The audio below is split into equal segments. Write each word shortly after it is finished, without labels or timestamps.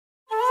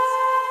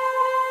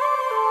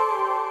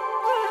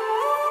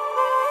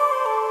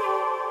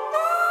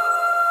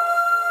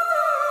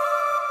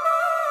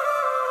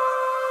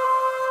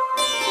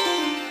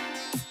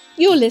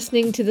You're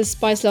listening to the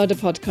Spice Larder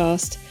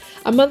podcast,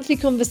 a monthly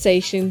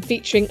conversation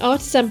featuring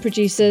artisan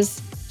producers,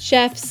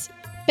 chefs,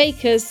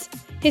 bakers,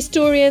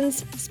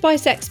 historians,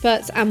 spice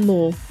experts and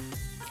more.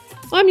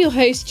 I'm your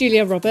host,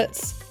 Julia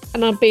Roberts,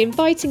 and I'll be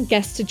inviting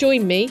guests to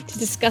join me to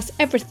discuss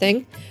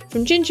everything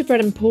from gingerbread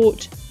and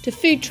port to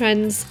food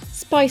trends,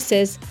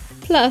 spices,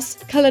 plus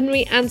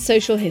culinary and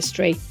social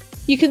history.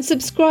 You can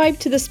subscribe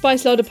to the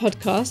Spice Larder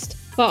podcast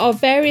via our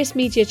various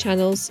media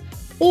channels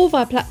or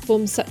via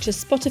platforms such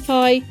as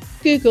Spotify,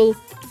 Google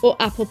or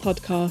Apple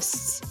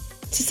Podcasts.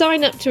 To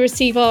sign up to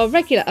receive our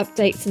regular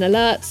updates and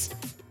alerts,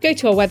 go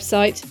to our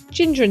website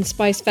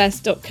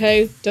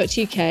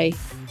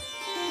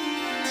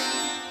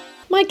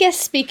gingerandspicefest.co.uk. My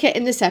guest speaker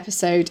in this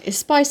episode is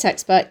spice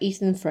expert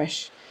Ethan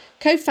Frisch,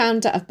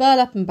 co-founder of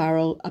Burlap and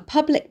Barrel, a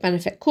public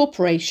benefit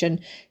corporation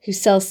who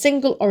sells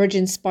single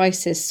origin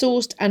spices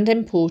sourced and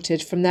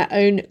imported from their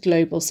own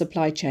global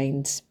supply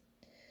chains.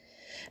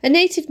 A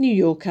native New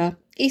Yorker,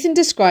 Ethan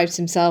describes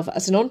himself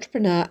as an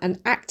entrepreneur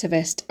and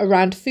activist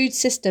around food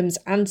systems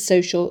and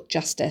social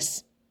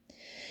justice.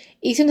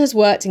 Ethan has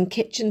worked in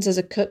kitchens as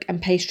a cook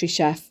and pastry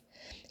chef.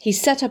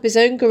 He's set up his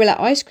own gorilla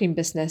ice cream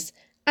business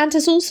and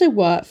has also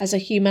worked as a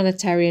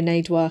humanitarian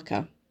aid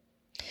worker.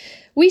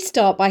 We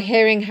start by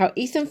hearing how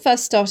Ethan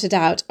first started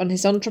out on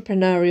his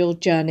entrepreneurial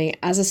journey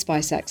as a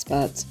spice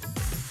expert.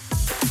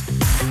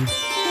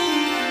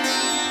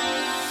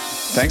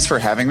 Thanks for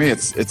having me.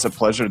 It's a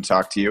pleasure to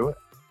talk to you.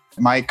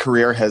 My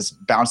career has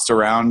bounced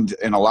around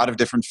in a lot of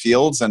different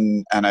fields,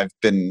 and I've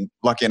been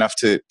lucky enough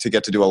to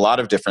get to do a lot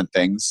of different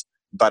things.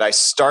 But I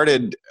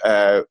started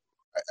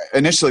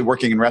initially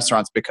working in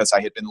restaurants because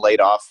I had been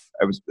laid off.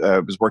 I was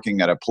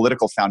working at a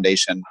political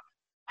foundation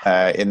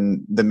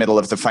in the middle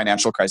of the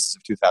financial crisis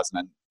of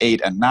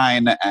 2008 and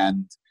 9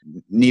 and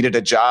needed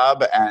a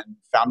job and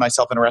found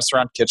myself in a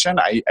restaurant kitchen.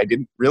 I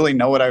didn't really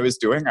know what I was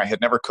doing. I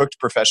had never cooked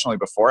professionally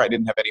before. I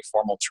didn't have any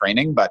formal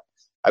training, but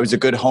I was a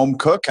good home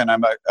cook and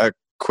I'm a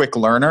quick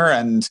learner,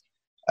 and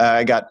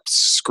I got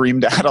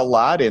screamed at a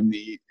lot in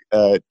the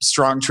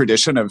strong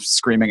tradition of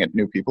screaming at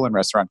new people in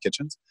restaurant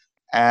kitchens.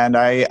 And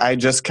I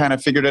just kind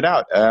of figured it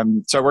out.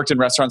 So I worked in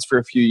restaurants for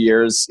a few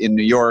years in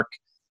New York,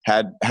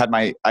 had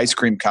my ice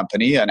cream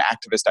company, an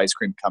activist ice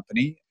cream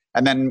company,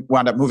 and then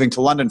wound up moving to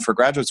London for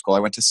graduate school. I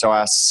went to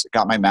SOAS,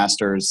 got my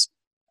master's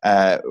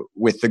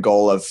with the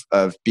goal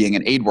of being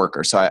an aid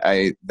worker. So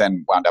I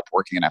then wound up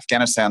working in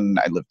Afghanistan.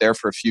 I lived there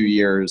for a few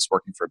years,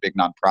 working for a big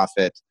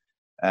nonprofit.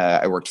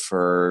 I worked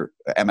for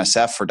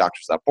MSF, for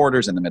Doctors Without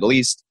Borders in the Middle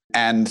East,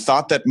 and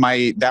thought that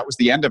that was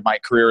the end of my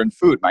career in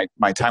food.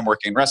 My time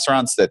working in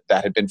restaurants, that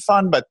had been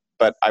fun, but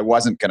I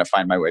wasn't going to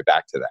find my way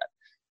back to that.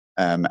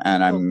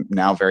 And I'm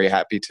now very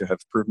happy to have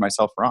proved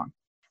myself wrong.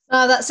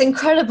 That's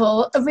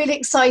incredible. A really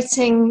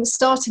exciting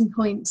starting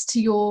point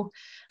to your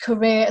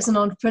career as an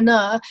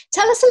entrepreneur.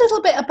 Tell us a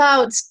little bit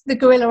about the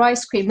gorilla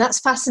ice cream. That's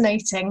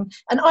fascinating.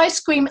 An ice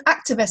cream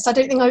activist. I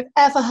don't think I've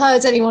ever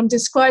heard anyone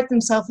describe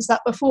themselves as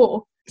that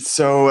before.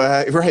 So,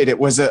 right, it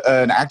was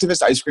an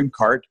activist ice cream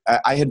cart.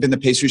 I had been the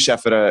pastry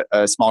chef at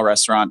a small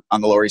restaurant on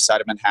the Lower East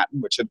Side of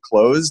Manhattan, which had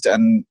closed,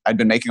 and I'd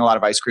been making a lot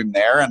of ice cream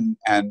there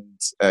and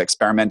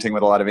experimenting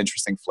with a lot of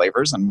interesting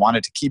flavors and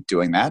wanted to keep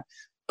doing that,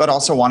 but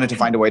also wanted to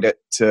find a way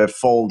to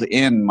fold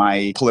in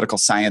my political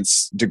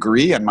science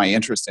degree and my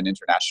interest in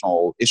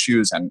international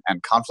issues and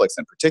conflicts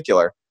in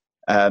particular.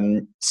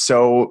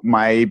 So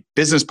my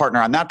business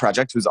partner on that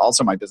project, who's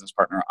also my business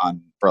partner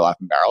on Burlap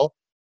and Barrel,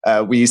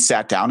 we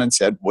sat down and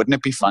said, wouldn't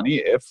it be funny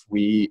if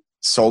we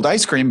sold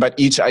ice cream, but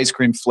each ice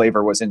cream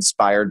flavor was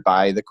inspired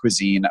by the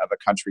cuisine of a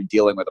country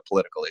dealing with a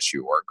political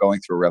issue or going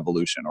through a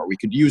revolution, or we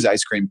could use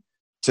ice cream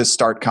to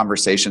start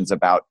conversations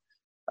about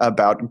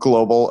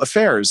global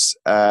affairs.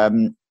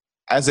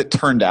 As it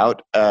turned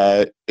out,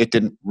 it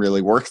didn't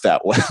really work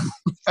that well.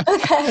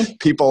 Okay.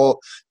 People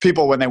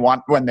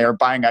when they're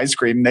buying ice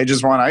cream, they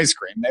just want ice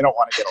cream. They don't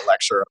want to get a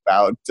lecture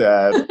about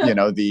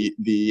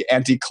the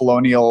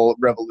anti-colonial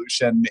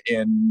revolution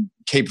in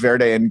Cape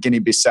Verde and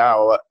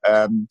Guinea-Bissau,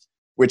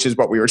 which is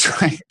what we were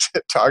trying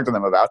to talk to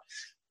them about.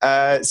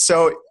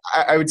 So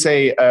I would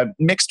say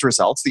mixed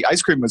results. The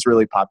ice cream was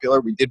really popular.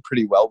 We did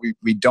pretty well.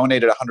 We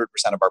donated 100%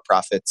 of our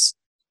profits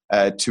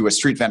to a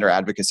street vendor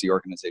advocacy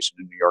organization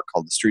in New York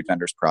called the Street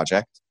Vendors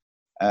Project.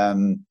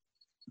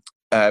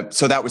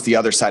 So that was the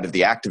other side of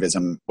the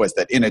activism, was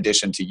that in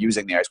addition to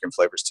using the ice cream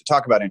flavors to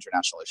talk about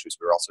international issues,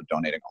 we were also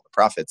donating all the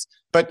profits.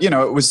 But,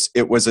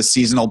 it was a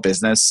seasonal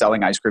business,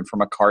 selling ice cream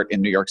from a cart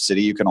in New York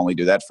City. You can only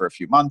do that for a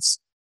few months.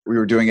 We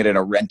were doing it in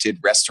a rented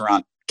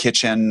restaurant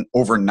kitchen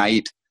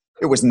overnight.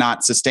 It was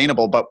not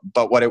sustainable, but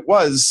what it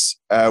was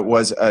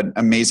an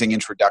amazing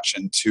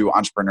introduction to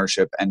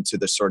entrepreneurship and to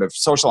the sort of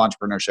social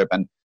entrepreneurship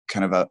and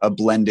kind of a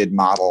blended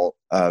model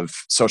of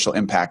social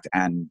impact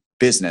and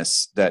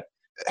business that,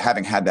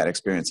 having had that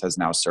experience, has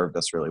now served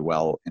us really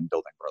well in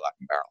building Burlap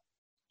and Barrel.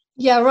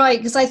 Yeah, right.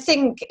 Because I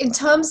think in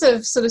terms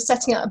of sort of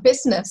setting up a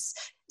business,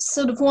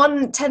 sort of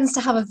one tends to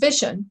have a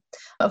vision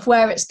of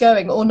where it's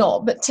going or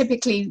not, but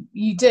typically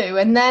you do.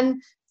 And then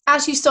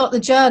as you start the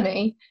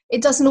journey,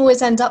 it doesn't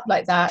always end up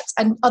like that.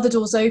 And other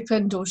doors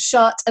open, doors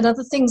shut, and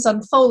other things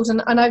unfold.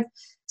 And I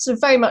sort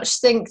of very much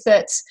think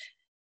that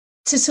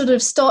to sort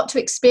of start to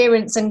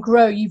experience and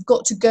grow, you've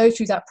got to go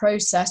through that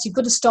process. You've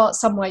got to start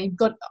somewhere.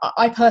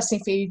 I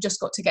personally feel you've just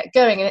got to get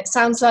going. And it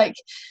sounds like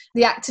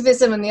the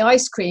activism and the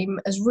ice cream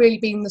has really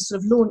been the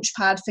sort of launch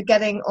pad for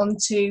getting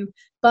onto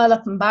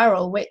Burlap and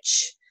Barrel,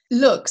 which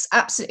looks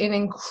absolutely an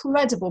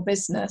incredible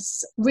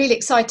business. Really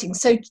exciting.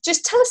 So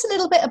just tell us a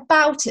little bit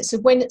about it. So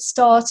when it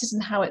started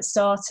and how it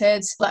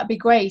started. That'd be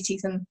great,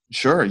 Ethan.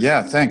 Sure.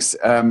 Yeah. Thanks.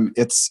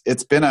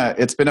 It's been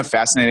a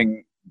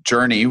fascinating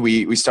journey.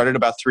 We started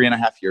about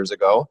 3.5 years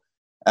ago,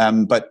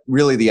 but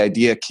really the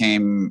idea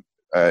came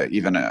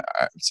even I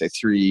would say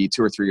 2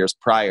 or 3 years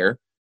prior.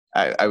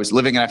 I was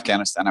living in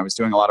Afghanistan. I was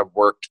doing a lot of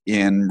work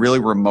in really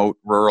remote,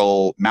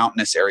 rural,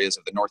 mountainous areas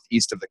of the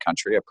northeast of the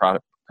country, a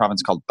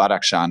province called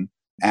Badakhshan,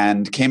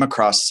 and came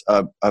across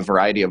a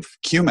variety of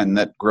cumin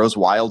that grows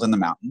wild in the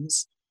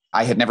mountains.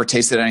 I had never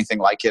tasted anything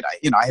like it.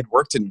 I had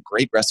worked in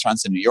great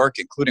restaurants in New York,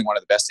 including one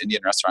of the best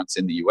Indian restaurants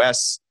in the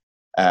US.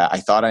 I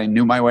thought I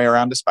knew my way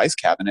around a spice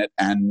cabinet,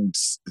 and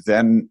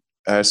then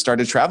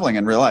started traveling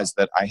and realized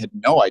that I had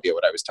no idea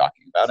what I was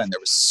talking about. And there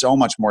was so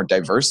much more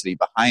diversity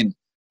behind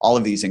all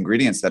of these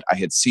ingredients that I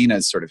had seen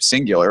as sort of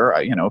singular.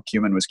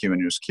 Cumin was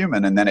cumin was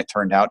cumin. And then it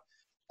turned out,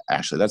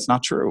 actually, that's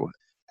not true.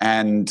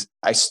 And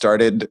I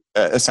started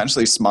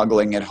essentially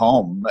smuggling it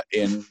home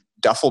in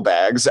duffel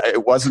bags.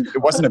 It wasn't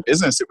a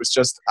business. It was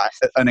just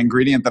an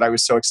ingredient that I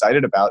was so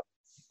excited about.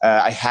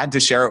 I had to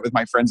share it with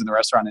my friends in the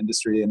restaurant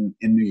industry in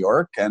New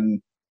York.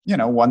 And,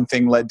 one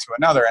thing led to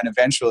another. And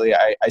eventually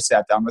I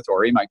sat down with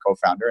Ori, my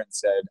co-founder, and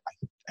said,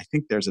 I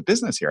think there's a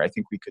business here. I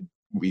think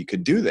we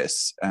could do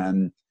this.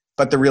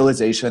 But the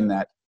realization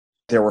that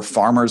there were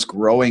farmers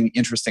growing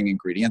interesting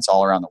ingredients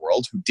all around the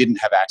world who didn't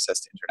have access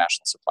to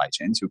international supply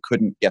chains, who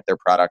couldn't get their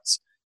products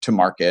to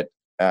market.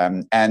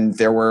 And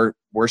there were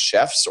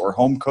chefs or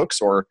home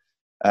cooks or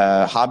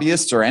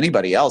hobbyists or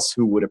anybody else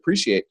who would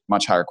appreciate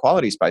much higher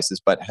quality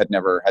spices, but had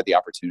never had the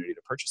opportunity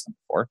to purchase them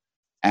before.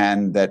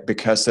 And that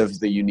because of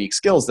the unique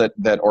skills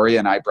that Ori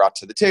and I brought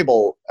to the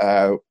table,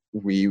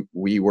 we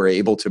were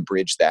able to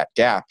bridge that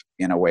gap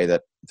in a way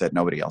that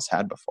nobody else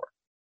had before.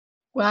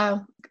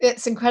 Wow,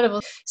 it's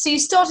incredible. So you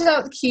started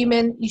out with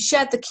cumin, you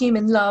shared the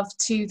cumin love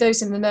to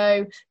those in the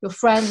know, your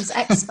friends,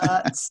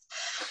 experts.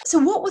 So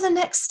what were the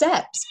next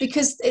steps?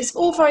 Because it's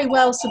all very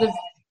well sort of,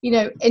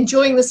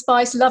 enjoying the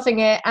spice, loving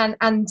it,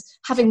 and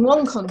having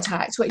one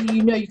contact where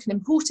you can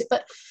import it.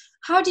 But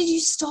how did you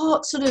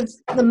start sort of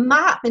the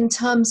map in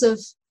terms of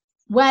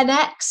where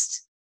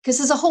next? Because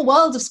there's a whole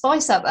world of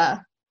spice out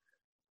there.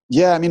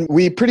 Yeah,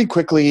 we pretty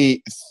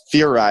quickly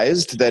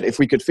theorized that if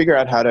we could figure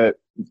out how to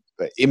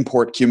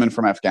import cumin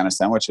from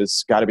Afghanistan, which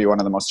has got to be one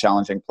of the most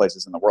challenging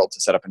places in the world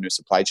to set up a new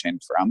supply chain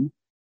from,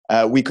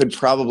 we could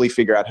probably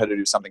figure out how to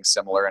do something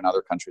similar in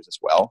other countries as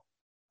well.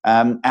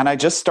 And I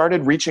just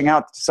started reaching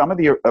out. Some of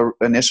the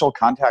initial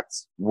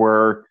contacts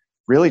were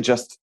really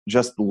just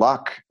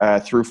luck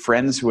through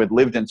friends who had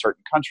lived in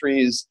certain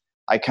countries.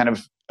 I kind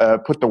of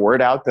put the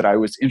word out that I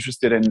was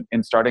interested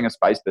in starting a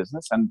spice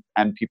business,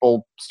 and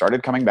people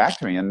started coming back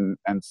to me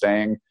and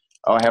saying,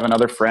 oh, I have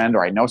another friend,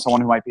 or I know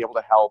someone who might be able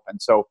to help.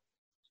 And so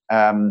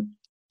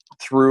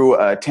through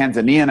a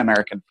Tanzanian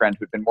American friend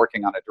who'd been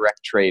working on a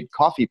direct trade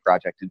coffee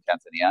project in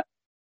Tanzania,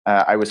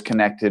 I was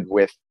connected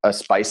with a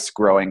spice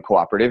growing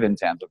cooperative in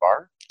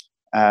Zanzibar.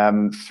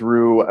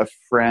 Through a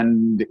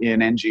friend in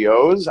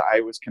NGOs,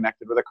 I was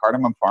connected with a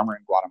cardamom farmer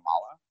in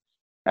Guatemala.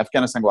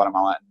 Afghanistan,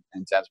 Guatemala,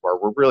 and Zanzibar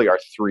were really our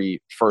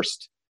three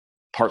first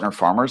partner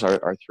farmers,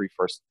 our three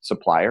first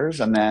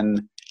suppliers, and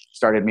then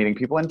started meeting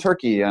people in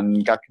Turkey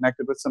and got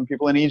connected with some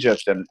people in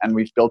Egypt, and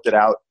we've built it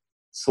out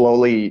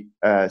slowly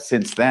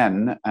since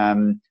then.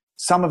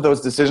 Some of those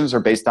decisions are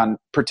based on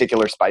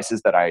particular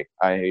spices that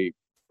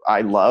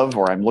I love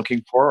or I'm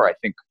looking for, or I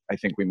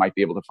think we might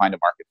be able to find a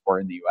market for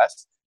in the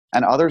US.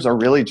 And others are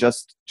really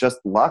just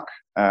luck.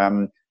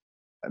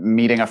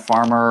 Meeting a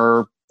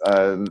farmer,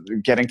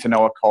 getting to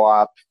know a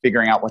co-op,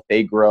 figuring out what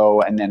they grow,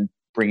 and then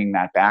bringing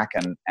that back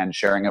and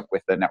sharing it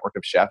with a network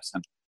of chefs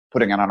and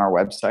putting it on our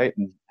website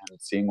and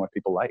seeing what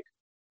people like.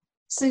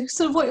 So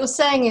sort of what you're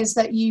saying is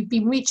that you've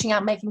been reaching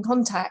out, making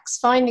contacts,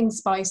 finding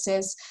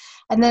spices,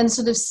 and then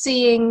sort of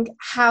seeing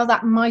how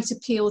that might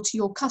appeal to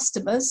your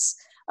customers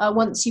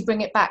once you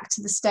bring it back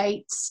to the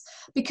States.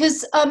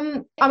 Because,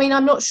 I'm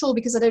not sure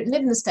because I don't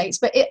live in the States,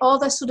 but are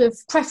there sort of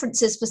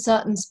preferences for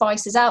certain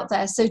spices out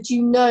there? So do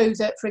you know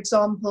that, for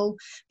example,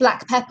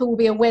 black pepper will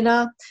be a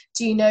winner?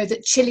 Do you know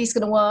that chili's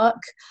going to work?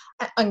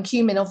 And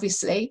cumin,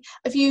 obviously.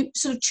 Have you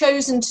sort of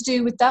chosen to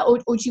do with that, or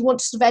do you want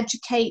to sort of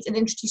educate and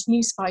introduce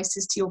new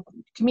spices to your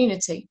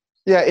community?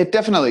 Yeah, it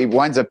definitely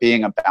winds up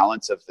being a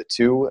balance of the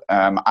two.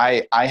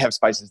 I have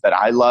spices that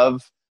I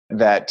love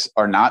that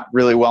are not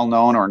really well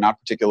known or not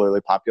particularly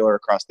popular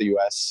across the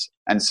US.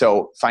 And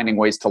so finding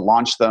ways to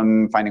launch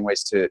them, finding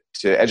ways to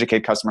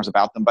educate customers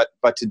about them,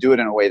 but to do it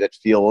in a way that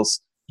feels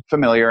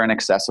familiar and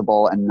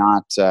accessible and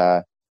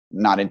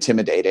not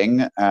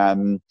intimidating.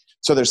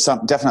 So there's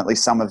definitely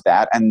some of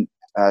that. And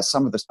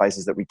some of the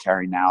spices that we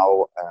carry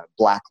now,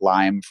 black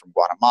lime from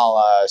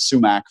Guatemala,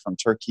 sumac from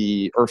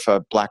Turkey,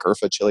 black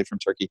urfa chili from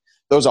Turkey,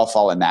 those all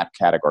fall in that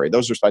category.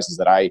 Those are spices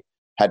that I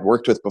had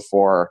worked with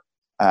before,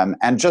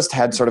 and just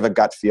had sort of a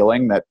gut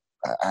feeling that,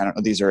 I don't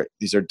know, these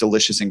are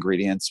delicious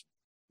ingredients.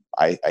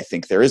 I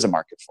think there is a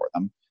market for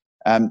them.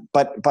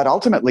 But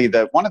ultimately,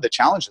 one of the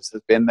challenges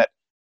has been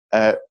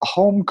that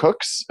home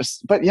cooks,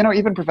 but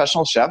even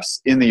professional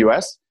chefs in the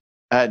U.S.,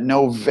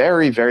 know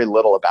very, very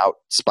little about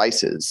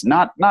spices.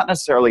 Not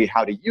necessarily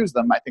how to use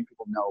them. I think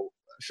people know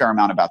a fair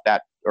amount about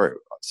that, or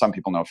some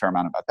people know a fair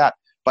amount about that,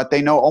 but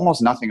they know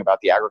almost nothing about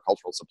the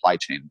agricultural supply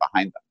chain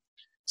behind them.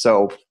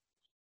 So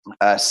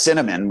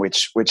cinnamon,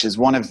 which is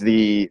one of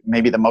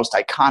maybe the most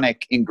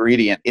iconic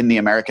ingredient in the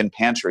American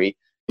pantry,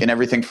 in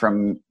everything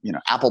from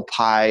apple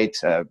pie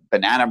to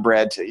banana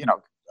bread to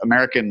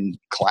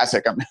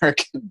classic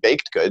American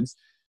baked goods.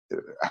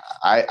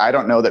 I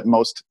don't know that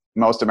most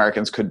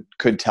Americans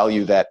could tell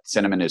you that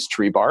cinnamon is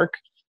tree bark.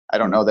 I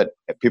don't know that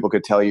people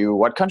could tell you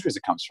what countries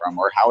it comes from,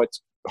 or how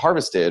it's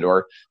harvested,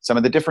 or some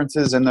of the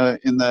differences in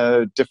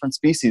the different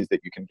species that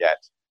you can get.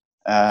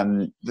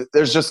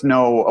 There's just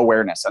no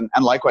awareness. And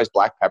likewise,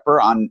 black pepper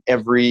on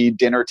every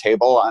dinner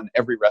table, on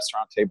every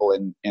restaurant table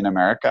in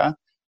America.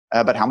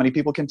 But how many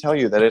people can tell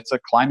you that it's a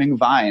climbing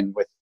vine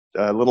with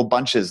little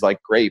bunches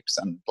like grapes,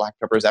 and black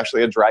pepper is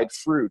actually a dried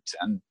fruit?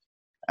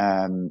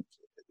 And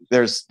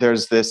there's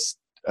this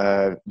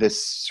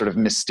sort of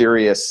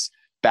mysterious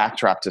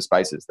backdrop to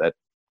spices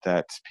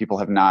that people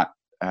have not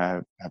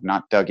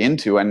dug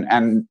into,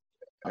 and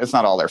it's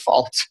not all their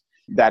fault.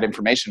 That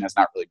information has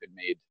not really been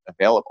made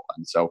available,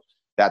 and so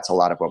that's a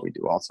lot of what we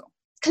do also.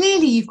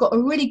 Clearly, you've got a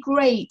really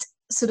great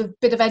sort of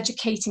bit of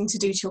educating to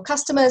do to your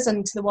customers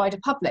and to the wider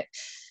public.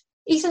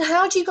 Ethan,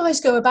 how do you guys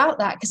go about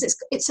that? Because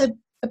it's a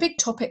big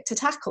topic to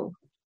tackle.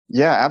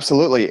 Yeah,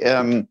 absolutely.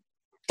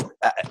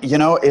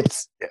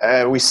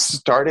 We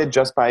started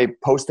just by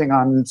posting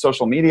on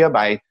social media,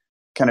 by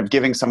kind of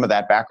giving some of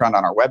that background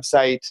on our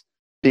website,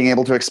 being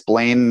able to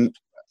explain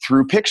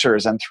through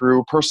pictures and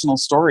through personal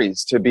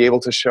stories, to be able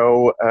to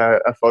show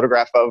a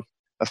photograph of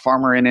a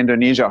farmer in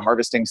Indonesia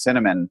harvesting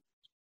cinnamon.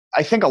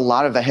 I think a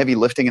lot of the heavy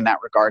lifting in that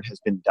regard has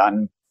been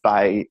done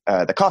by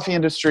the coffee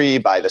industry,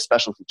 by the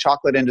specialty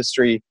chocolate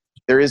industry.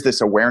 There is this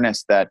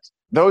awareness that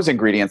those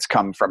ingredients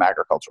come from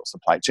agricultural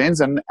supply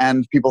chains,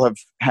 and people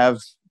have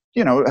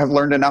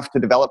learned enough to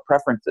develop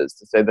preferences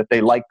to say that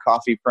they like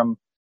coffee from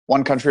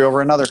one country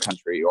over another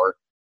country, or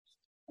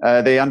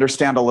they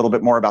understand a little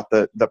bit more about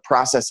the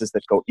processes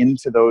that go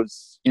into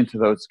those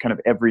kind of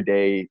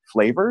everyday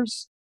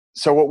flavors.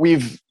 So what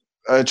we've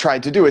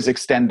tried to do is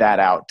extend that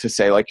out to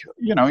say, like,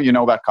 you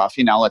know about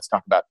coffee, now let's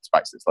talk about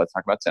spices, let's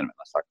talk about cinnamon,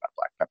 let's talk about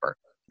black pepper.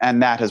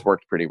 And that has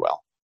worked pretty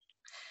well.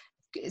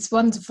 It's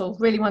wonderful,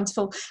 really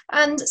wonderful.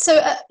 And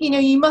so,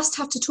 you must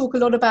have to talk a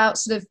lot about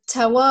sort of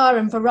terroir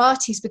and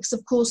varieties, because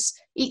of course,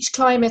 each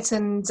climate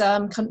and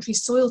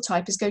country's soil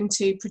type is going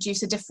to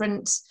produce a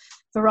different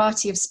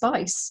variety of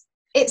spice.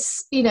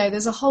 It's,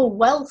 there's a whole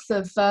wealth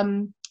of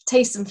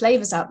tastes and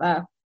flavors out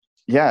there.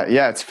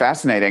 Yeah, it's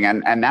fascinating.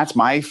 And that's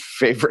my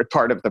favorite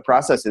part of the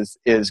process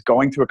is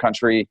going to a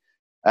country,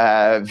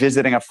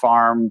 visiting a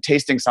farm,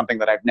 tasting something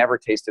that I've never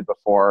tasted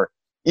before,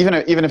 even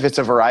if it's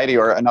a variety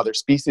or another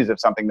species of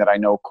something that I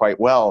know quite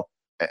well.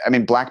 I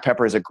mean, black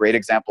pepper is a great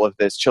example of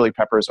this. Chili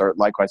peppers are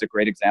likewise a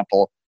great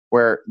example,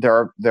 where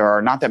there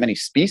are not that many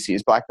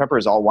species. Black pepper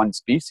is all one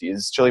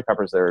species. Chili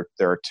peppers, there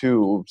are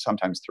two,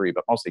 sometimes three,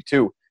 but mostly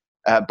two.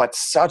 But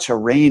such a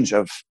range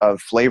of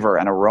flavor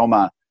and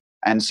aroma.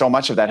 And so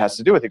much of that has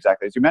to do with,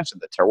 exactly as you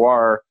mentioned, the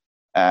terroir,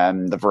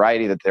 the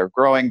variety that they're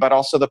growing, but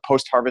also the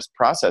post-harvest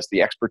process,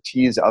 the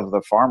expertise of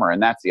the farmer.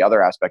 And that's the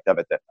other aspect of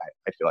it that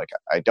I feel like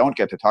I don't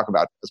get to talk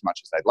about as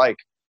much as I'd like,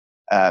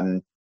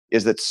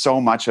 is that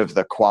so much of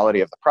the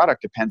quality of the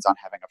product depends on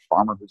having a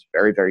farmer who's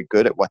very, very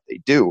good at what they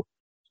do.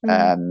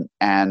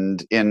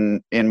 And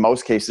in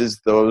most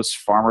cases, those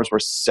farmers were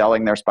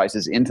selling their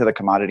spices into the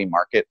commodity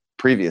market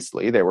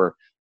previously. They were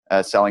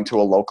selling to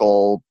a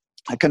local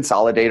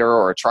consolidator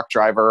or a truck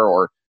driver,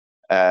 or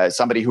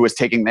somebody who was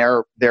taking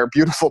their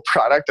beautiful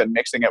product and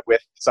mixing it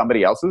with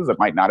somebody else's that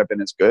might not have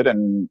been as good,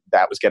 and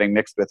that was getting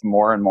mixed with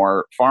more and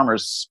more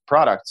farmers'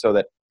 product, so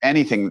that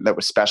anything that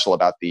was special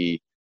about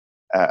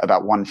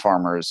about one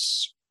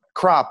farmer's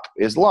crop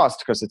is lost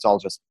because it's all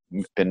just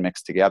been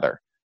mixed together.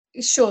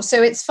 Sure.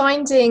 So it's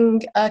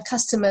finding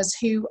customers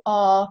who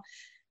are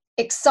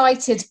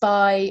excited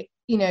by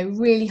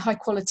really high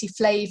quality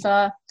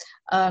flavor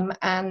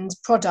and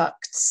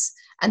products,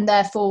 and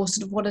therefore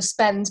sort of want to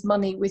spend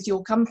money with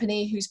your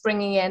company, who's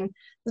bringing in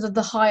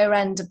the higher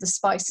end of the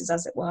spices,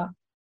 as it were.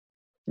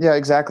 Yeah,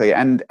 exactly.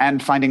 And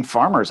finding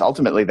farmers,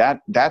 ultimately,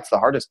 that's the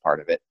hardest part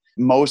of it.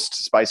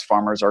 Most spice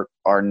farmers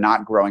are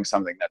not growing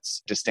something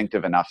that's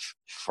distinctive enough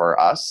for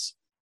us.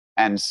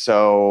 And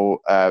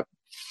so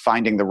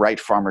finding the right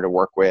farmer to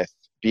work with,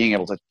 being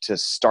able to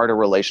start a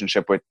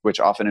relationship which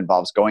often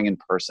involves going in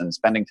person,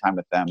 spending time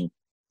with them,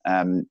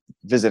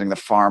 visiting the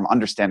farm,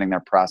 understanding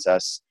their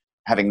process,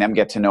 having them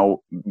get to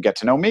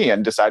know me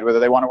and decide whether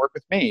they want to work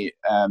with me.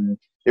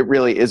 It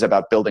really is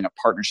about building a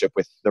partnership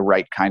with the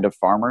right kind of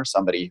farmer,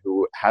 somebody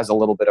who has a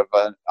little bit of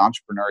an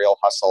entrepreneurial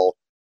hustle,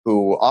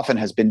 who often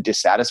has been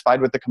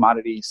dissatisfied with the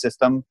commodity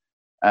system,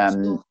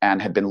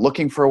 and had been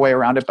looking for a way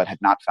around it, but had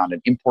not found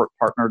an import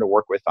partner to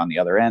work with on the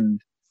other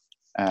end.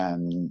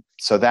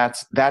 So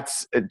that's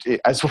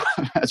as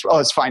well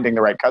as finding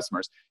the right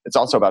customers. It's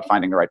also about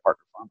finding the right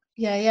partner farmer.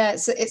 Yeah.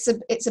 It's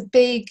a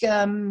big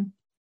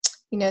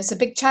it's a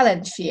big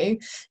challenge for you.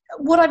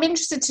 What I'm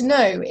interested to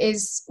know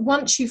is,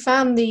 once you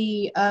found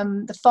the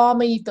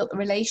farmer, you've built the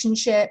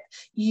relationship,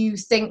 you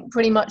think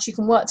pretty much you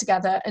can work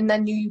together, and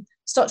then you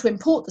start to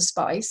import the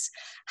spice.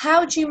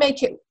 How do you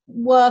make it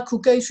work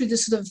or go through the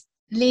sort of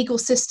legal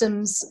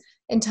systems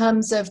in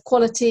terms of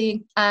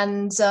quality?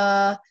 And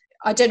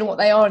I don't know what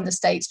they are in the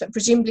States, but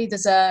presumably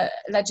there's a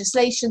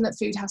legislation that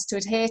food has to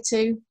adhere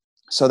to.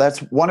 So that's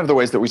one of the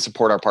ways that we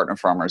support our partner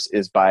farmers,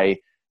 is by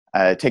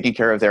taking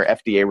care of their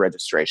FDA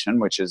registration,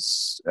 which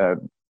is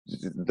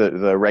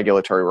the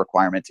regulatory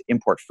requirement to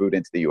import food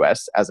into the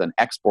US. As an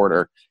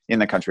exporter in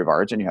the country of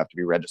origin, you have to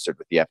be registered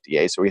with the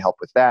FDA. So we help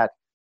with that.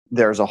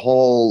 There's a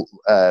whole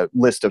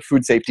list of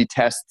food safety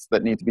tests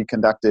that need to be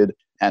conducted.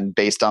 And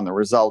based on the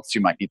results,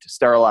 you might need to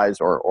sterilize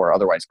or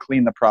otherwise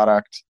clean the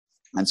product.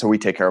 And so we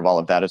take care of all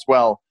of that as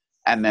well.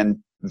 And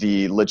then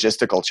the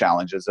logistical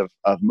challenges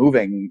of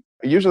moving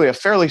usually a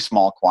fairly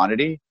small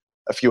quantity,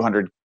 a few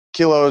hundred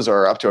kilos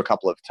or up to a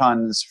couple of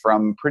tons,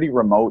 from pretty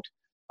remote,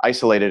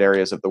 isolated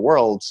areas of the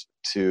world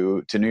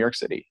to New York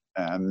City.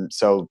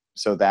 So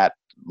that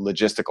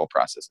logistical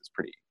process is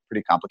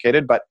pretty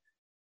complicated. But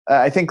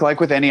I think, like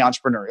with any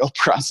entrepreneurial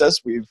process,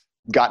 we've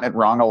gotten it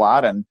wrong a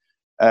lot and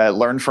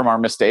learned from our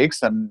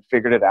mistakes and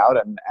figured it out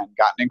and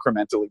gotten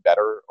incrementally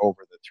better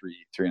over the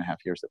three and a half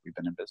years that we've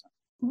been in business.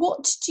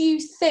 What do you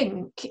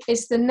think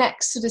is the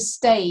next sort of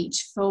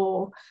stage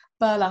for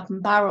Burlap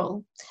and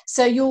Barrel?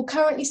 So you're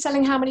currently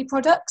selling how many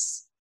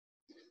products?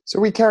 So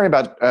we carry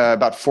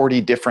about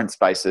 40 different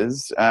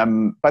spices,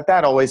 but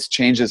that always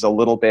changes a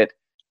little bit,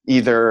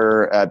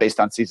 either based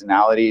on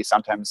seasonality.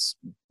 Sometimes,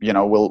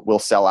 we'll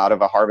sell out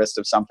of a harvest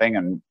of something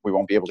and we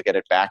won't be able to get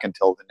it back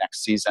until the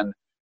next season.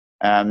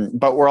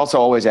 But we're also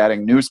always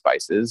adding new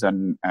spices,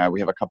 and we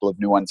have a couple of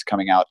new ones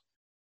coming out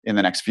in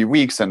the next few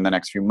weeks and the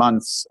next few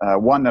months.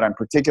 One that I'm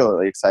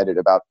particularly excited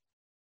about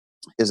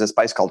is a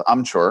spice called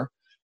amchur.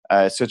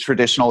 It's a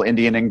traditional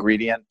Indian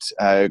ingredient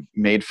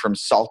made from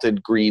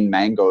salted green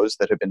mangoes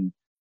that have been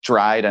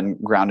dried and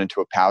ground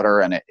into a powder,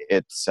 and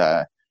it's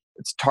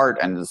tart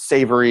and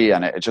savory,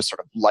 and it just sort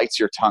of lights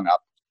your tongue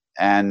up.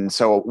 And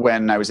so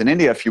when I was in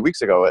India a few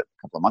weeks ago, a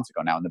couple of months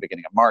ago now, in the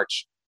beginning of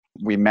March,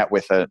 we met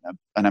with an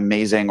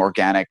amazing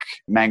organic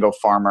mango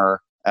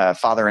farmer,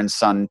 father and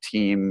son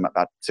team,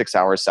 about 6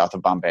 hours south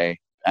of Bombay,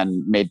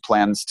 and made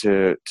plans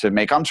to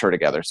make amchur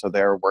together. So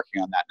they're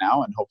working on that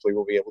now, and hopefully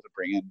we'll be able to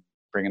bring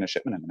in a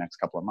shipment in the next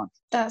couple of months.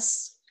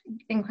 That's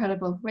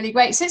incredible. Really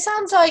great. So it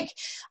sounds like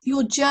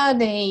your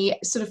journey,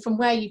 sort of from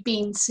where you've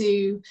been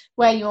to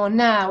where you are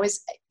now, it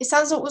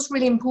sounds like what's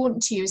really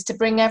important to you is to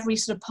bring every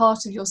sort of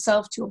part of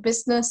yourself to your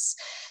business,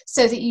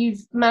 so that you've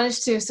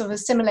managed to sort of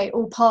assimilate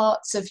all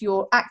parts of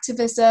your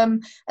activism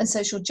and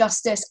social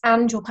justice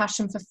and your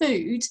passion for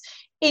food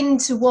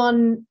into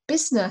one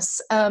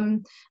business.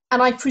 And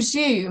I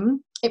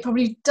presume it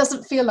probably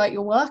doesn't feel like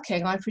you're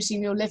working. I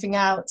presume you're living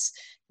out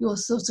your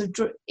sort of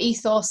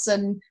ethos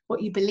and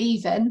what you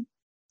believe in.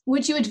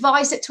 Would you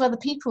advise it to other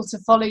people to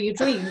follow your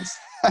dreams?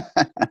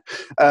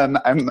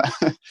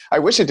 I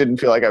wish it didn't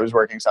feel like I was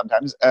working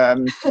sometimes. I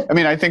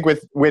mean, I think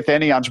with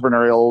any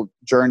entrepreneurial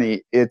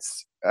journey,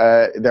 it's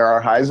there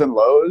are highs and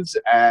lows,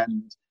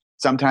 and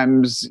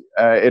sometimes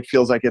it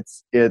feels like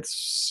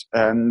it's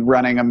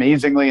running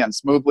amazingly and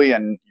smoothly,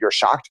 and you're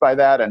shocked by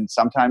that, and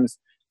sometimes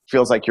it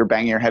feels like you're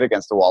banging your head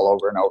against the wall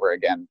over and over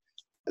again.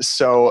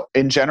 So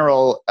in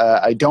general,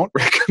 I don't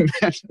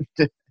recommend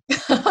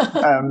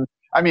it.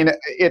 I mean,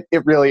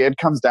 it really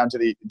comes down to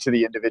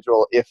the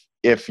individual.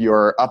 If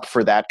you're up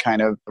for that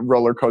kind of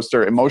roller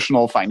coaster,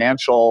 emotional,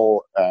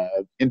 financial,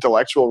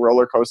 intellectual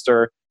roller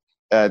coaster,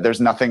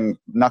 there's nothing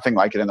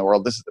like it in the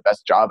world. This is the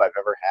best job I've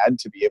ever had,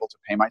 to be able to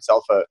pay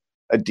myself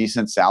a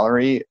decent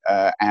salary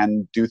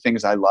and do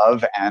things I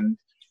love, and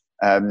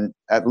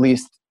at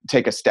least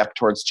take a step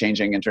towards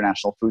changing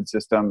international food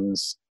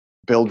systems,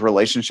 build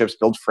relationships,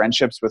 build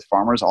friendships with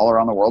farmers all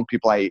around the world,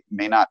 people I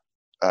may not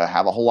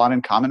have a whole lot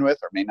in common with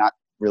or may not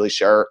really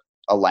share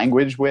a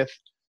language with,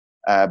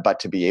 but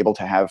to be able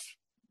to have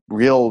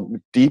real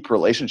deep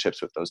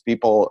relationships with those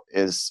people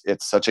it's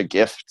such a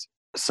gift.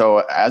 So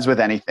as with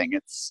anything,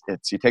 it's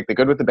you take the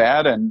good with the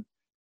bad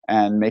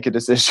and make a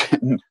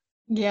decision.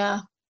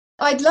 Yeah.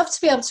 I'd love to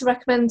be able to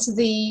recommend to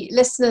the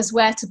listeners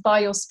where to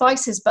buy your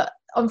spices, but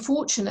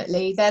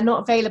unfortunately they're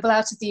not available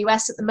out of the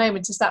US at the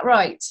moment. Is that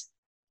right?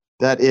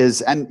 That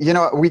is. And,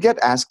 we get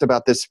asked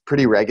about this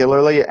pretty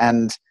regularly,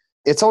 and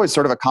it's always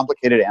sort of a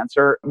complicated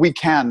answer. We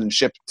can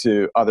ship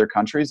to other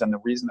countries, and the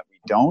reason that we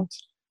don't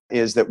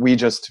is that we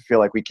just feel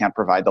like we can't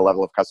provide the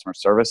level of customer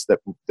service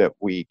that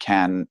we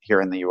can here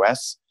in the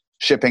US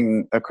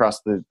shipping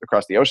across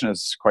the ocean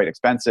is quite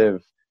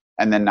expensive.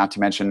 And then not to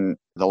mention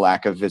the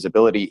lack of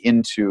visibility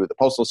into the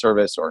Postal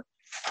Service or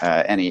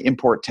any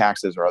import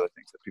taxes or other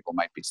things that people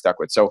might be stuck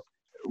with. So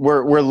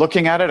we're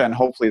looking at it, and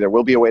hopefully there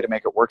will be a way to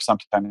make it work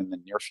sometime in the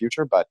near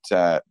future. But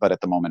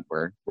at the moment,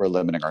 we're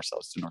limiting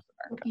ourselves to North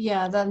America.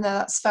 Yeah, then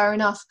that's fair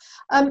enough.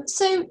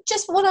 So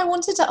just what I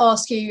wanted to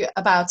ask you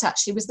about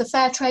actually was the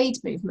fair trade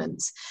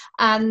movement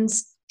and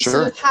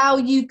sort of how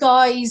you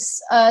guys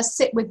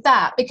sit with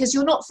that, because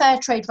you're not fair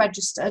trade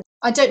registered.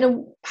 I don't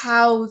know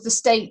how the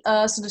state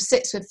sort of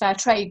sits with fair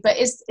trade, but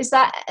is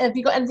that, have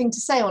you got anything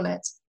to say on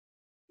it?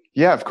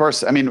 Yeah, of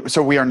course. I mean,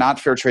 so we are not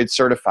fair trade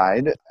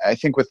certified. I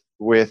think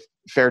with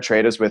fair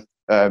trade, as with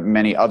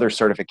many other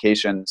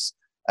certifications,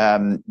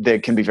 they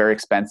can be very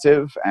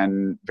expensive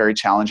and very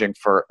challenging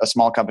for a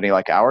small company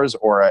like ours,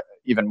 or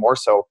even more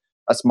so,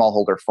 a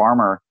smallholder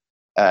farmer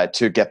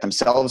to get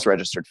themselves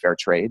registered fair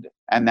trade.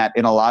 And that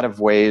in a lot of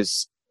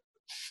ways,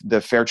 the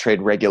fair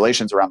trade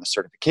regulations around the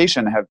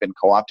certification have been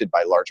co-opted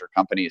by larger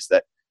companies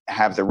that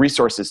have the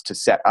resources to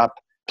set up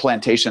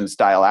plantation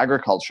style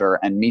agriculture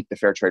and meet the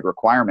fair trade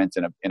requirements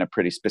in a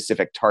pretty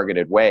specific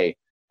targeted way,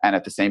 and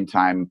at the same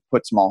time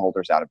put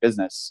smallholders out of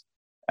business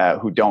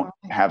who don't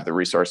have the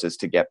resources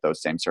to get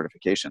those same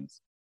certifications.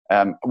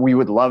 We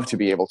would love to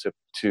be able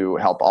to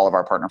help all of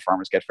our partner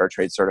farmers get fair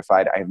trade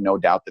certified. I have no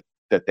doubt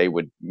that they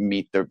would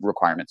meet the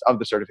requirements of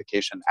the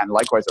certification, and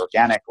likewise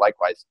organic,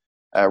 likewise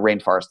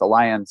Rainforest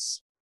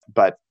Alliance.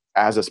 But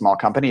as a small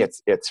company,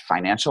 it's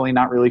financially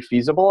not really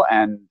feasible,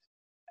 and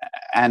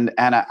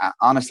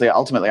honestly,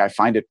 ultimately, I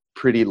find it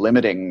pretty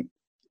limiting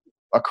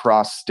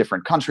across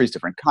different countries,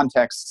 different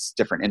contexts,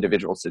 different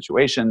individual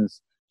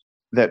situations,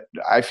 that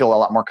I feel a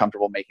lot more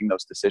comfortable making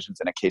those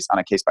decisions on a case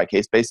by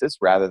case basis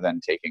rather than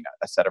taking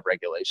a set of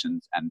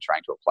regulations and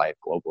trying to apply it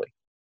globally.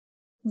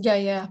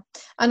 Yeah.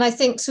 And I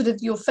think sort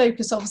of your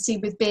focus, obviously,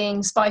 with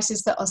being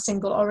spices that are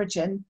single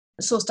origin,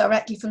 sourced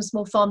directly from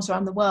small farms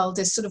around the world,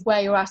 is sort of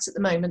where you're at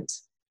the moment.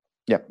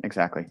 Yep,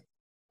 exactly.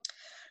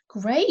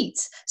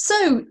 Great.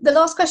 So the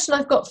last question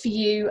I've got for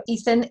you,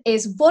 Ethan,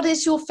 is what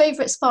is your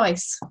favourite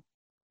spice?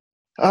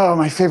 Oh,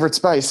 my favorite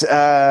spice.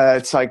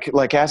 It's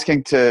like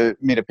asking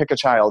me to pick a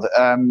child.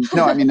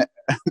 No, I mean,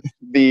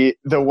 the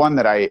one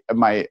that I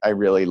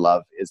really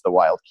love is the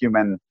wild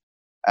cumin.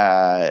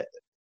 I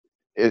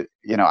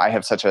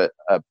have such a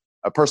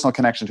personal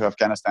connection to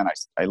Afghanistan.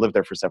 I lived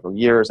there for several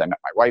years. I met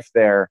my wife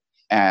there,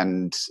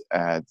 and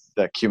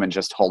the cumin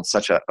just holds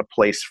such a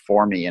place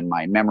for me in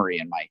my memory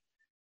and my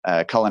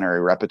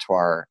culinary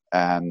repertoire.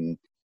 The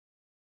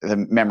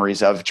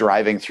memories of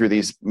driving through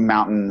these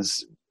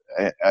mountains,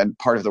 a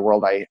part of the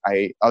world I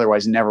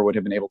otherwise never would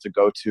have been able to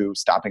go to,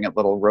 stopping at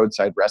little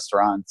roadside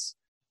restaurants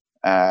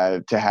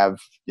to have,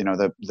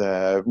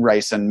 the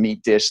rice and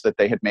meat dish that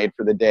they had made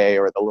for the day,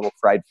 or the little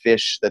fried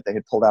fish that they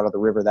had pulled out of the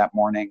river that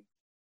morning.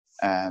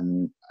 I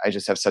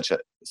just have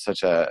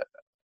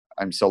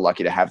I'm so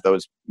lucky to have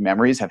those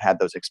memories, have had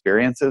those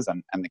experiences,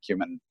 and the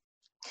cumin,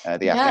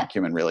 Afghan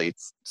cumin really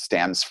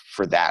stands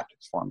for that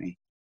for me.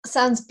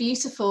 Sounds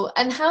beautiful.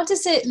 And how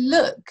does it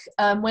look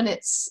when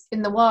it's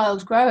in the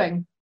wild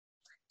growing?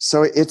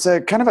 So it's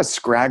a kind of a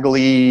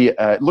scraggly,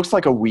 it looks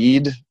like a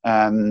weed.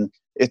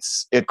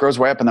 It grows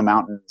way up in the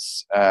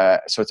mountains.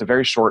 So it's a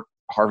very short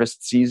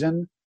harvest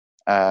season.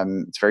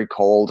 It's very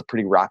cold,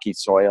 pretty rocky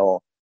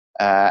soil.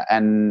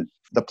 And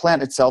the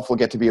plant itself will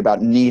get to be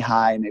about knee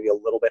high, maybe a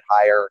little bit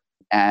higher.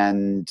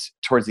 And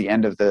towards the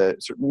end of the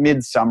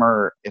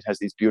midsummer, it has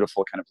these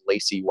beautiful kind of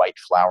lacy white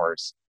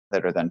flowers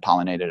that are then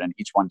pollinated, and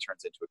each one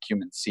turns into a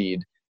cumin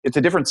seed. It's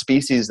a different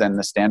species than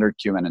the standard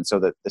cumin, and so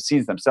the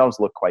seeds themselves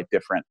look quite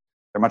different.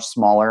 They're much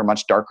smaller,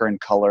 much darker in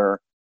color,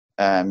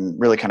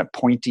 really kind of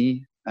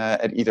pointy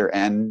at either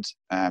end,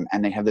 and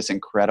they have this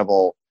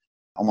incredible,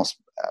 almost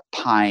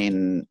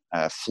pine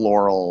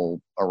floral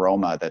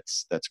aroma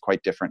that's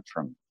quite different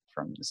from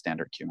the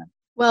standard cumin.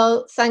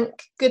 Well, thank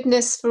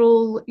goodness for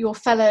all your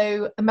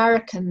fellow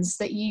Americans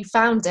that you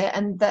found it,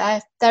 and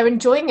they're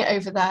enjoying it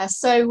over there.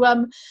 So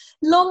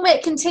long may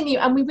it continue,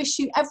 and we wish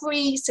you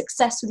every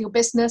success with your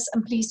business,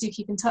 and please do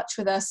keep in touch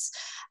with us.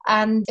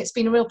 And it's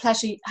been a real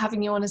pleasure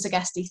having you on as a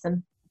guest,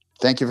 Ethan.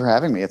 Thank you for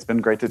having me. It's been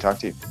great to talk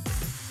to you.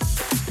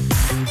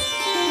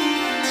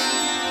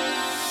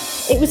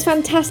 It was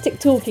fantastic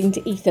talking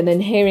to Ethan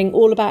and hearing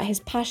all about his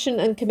passion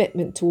and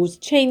commitment towards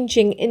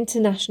changing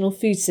international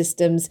food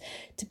systems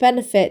to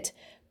benefit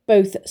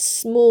both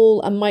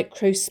small and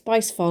micro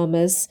spice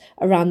farmers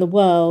around the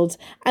world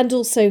and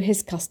also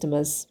his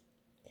customers.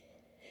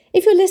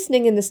 If you're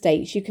listening in the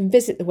States, you can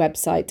visit the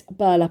website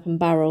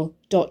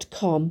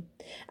burlapandbarrel.com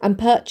and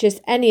purchase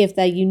any of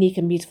their unique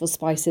and beautiful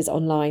spices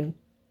online.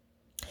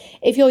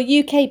 If you're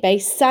UK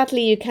based,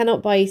 sadly you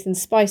cannot buy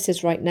Ethan's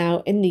spices right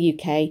now in the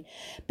UK,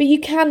 but you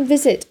can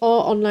visit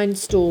our online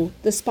store,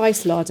 The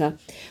Spice Larder,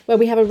 where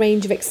we have a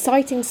range of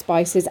exciting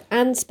spices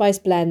and spice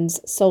blends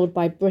sold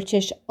by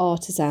British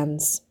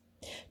artisans.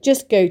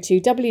 Just go to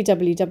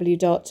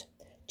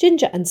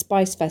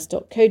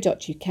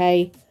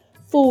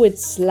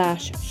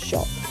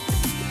www.gingerandspicefest.co.uk/shop.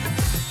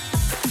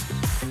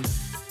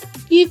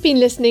 You've been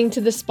listening to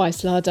The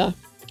Spice Larder,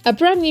 a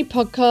brand new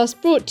podcast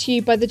brought to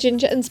you by the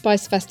Ginger and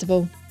Spice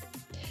Festival.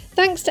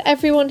 Thanks to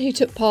everyone who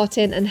took part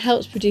in and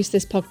helped produce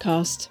this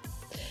podcast.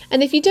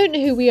 And if you don't know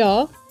who we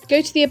are,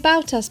 go to the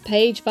About Us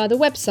page via the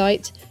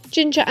website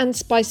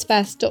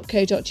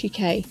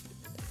gingerandspicefest.co.uk.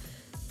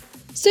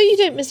 So you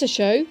don't miss a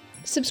show,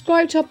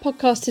 subscribe to our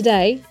podcast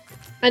today,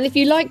 and if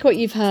you like what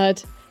you've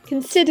heard,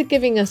 consider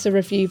giving us a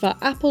review via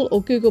Apple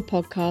or Google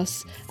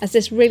Podcasts, as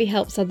this really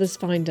helps others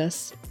find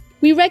us.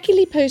 We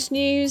regularly post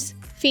news,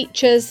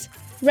 features,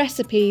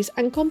 recipes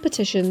and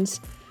competitions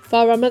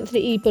via our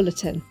monthly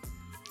e-bulletin.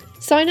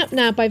 Sign up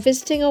now by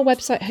visiting our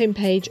website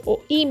homepage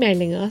or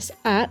emailing us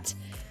at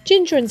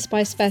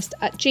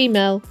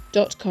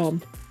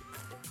gingerandspicefest@gmail.com.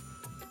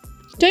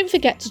 Don't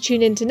forget to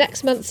tune in to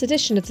next month's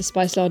edition of the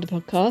Spice Larder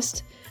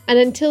podcast, and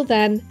until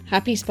then,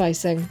 happy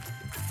spicing.